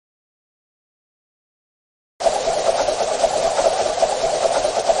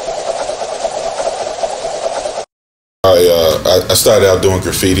I started out doing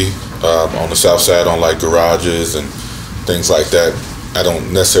graffiti on the south side on like garages and things like that. I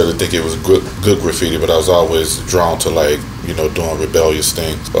don't necessarily think it was good graffiti, but I was always drawn to like, you know, doing rebellious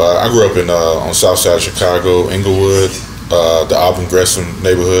things. I grew up in on the south side of Chicago, Inglewood, the Auburn Gresham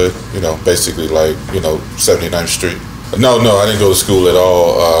neighborhood, you know, basically like, you know, 79th Street. No, I didn't go to school at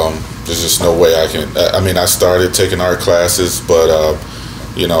all. There's just no way I can. I mean, I started taking art classes, but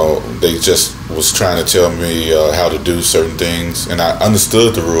you know, they just was trying to tell me how to do certain things, and I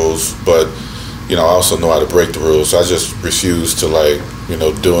understood the rules, but you know, I also know how to break the rules. So I just refused to, like, you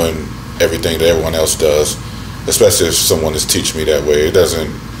know, doing everything that everyone else does, especially if someone is teaching me that way. It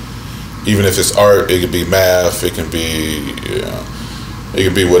doesn't, even if it's art, it can be math, it can be, it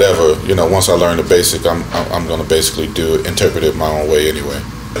can be whatever. You know, once I learn the basic, I'm gonna basically interpret it my own way anyway.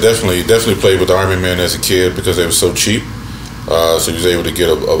 Definitely played with the Army men as a kid because they were so cheap. So you was able to get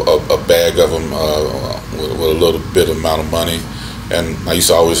a bag of them with a little bit amount of money. And I used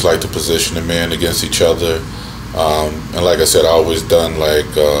to always like to position the men against each other. And like I said, I always done like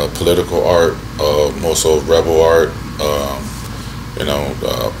political art, more so rebel art, you know,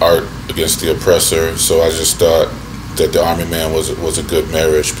 art against the oppressor. So I just thought that the Army man was a good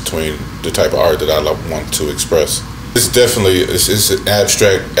marriage between the type of art that I want to express. It's definitely, it's an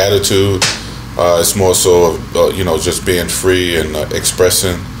abstract attitude. It's more so of, you know, just being free and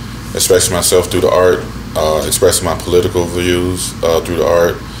expressing myself through the art, expressing my political views through the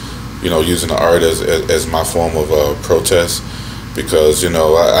art, you know, using the art as my form of protest. Because, you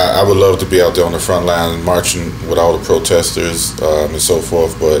know, I would love to be out there on the front line marching with all the protesters and so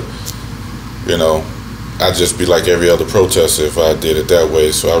forth, but, you know, I'd just be like every other protester if I did it that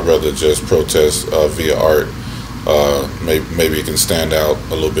way. So I'd rather just protest via art. Maybe it can stand out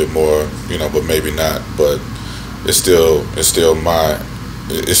a little bit more, you know, but maybe not. But it's still my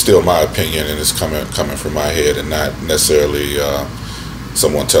opinion, and it's coming from my head, and not necessarily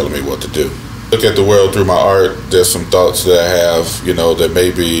someone telling me what to do. Look at the world through my art. There's some thoughts that I have, you know, that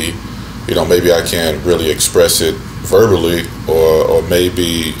maybe, you know, maybe I can't really express it verbally, or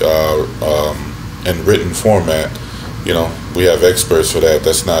maybe in written format. You know, we have experts for that.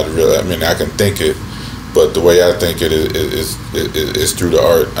 That's not real. I mean, I can think it. But the way I think it is through the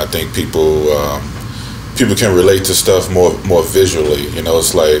art. I think people can relate to stuff more visually. You know,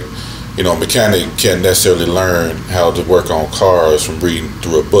 it's like, you know, a mechanic can't necessarily learn how to work on cars from reading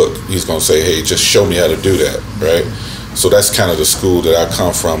through a book. He's gonna say, hey, just show me how to do that, right? So that's kind of the school that I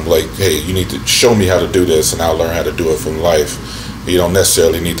come from. Like, hey, you need to show me how to do this, and I'll learn how to do it from life. You don't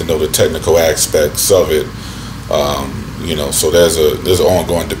necessarily need to know the technical aspects of it. You know, so there's an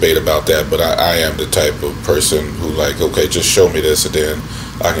ongoing debate about that, but I am the type of person who, like, okay, just show me this, and then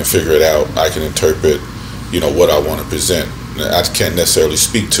I can figure it out. I can interpret, you know, what I want to present. I can't necessarily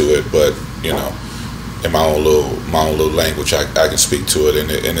speak to it, but, you know, in my own little language, I can speak to it,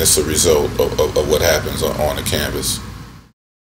 and it's a result of what happens on the canvas.